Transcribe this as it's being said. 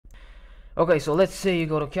Okay, so let's say you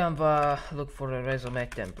go to Canva, look for a resume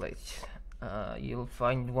template. You'll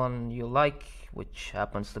find one you like, which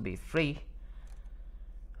happens to be free.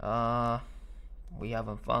 We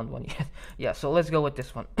haven't found one yet. Yeah, so let's go with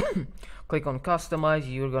this one. Click on customize.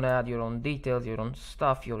 You're gonna add your own details, your own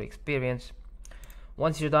stuff, your experience.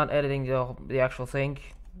 Once you're done editing the actual thing,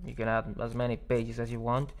 you can add as many pages as you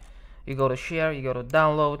want. You go to share, you go to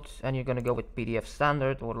download, and you're gonna go with PDF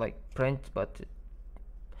standard or like print, but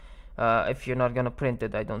if you're not gonna print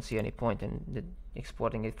it, I don't see any point in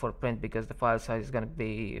exporting it for print because the file size is gonna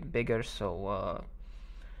be bigger, so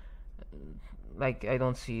like I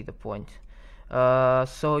don't see the point.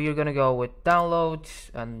 So you're gonna go with download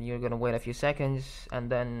and you're gonna wait a few seconds, and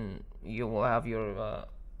then you will have your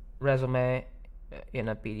resume in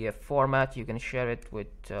a PDF format. You can share it with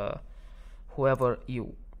whoever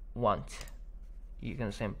you want. You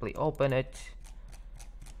can simply open it,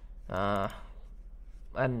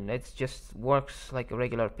 and it just works like a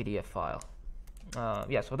regular PDF file.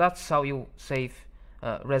 Yeah, so that's how you save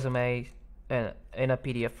resume in a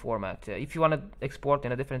PDF format. If you want to export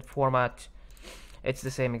in a different format, it's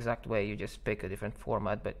the same exact way. You just pick a different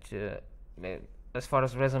format, but as far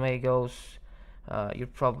as resume goes, you're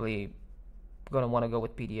probably gonna want to go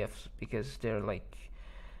with PDFs because they're like,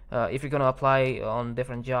 if you're gonna apply on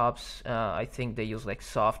different jobs, I think they use like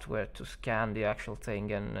software to scan the actual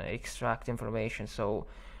thing and extract information. So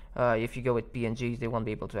if you go with PNGs, they won't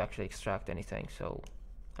be able to actually extract anything. So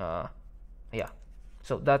yeah,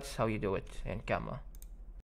 so that's how you do it in Canva.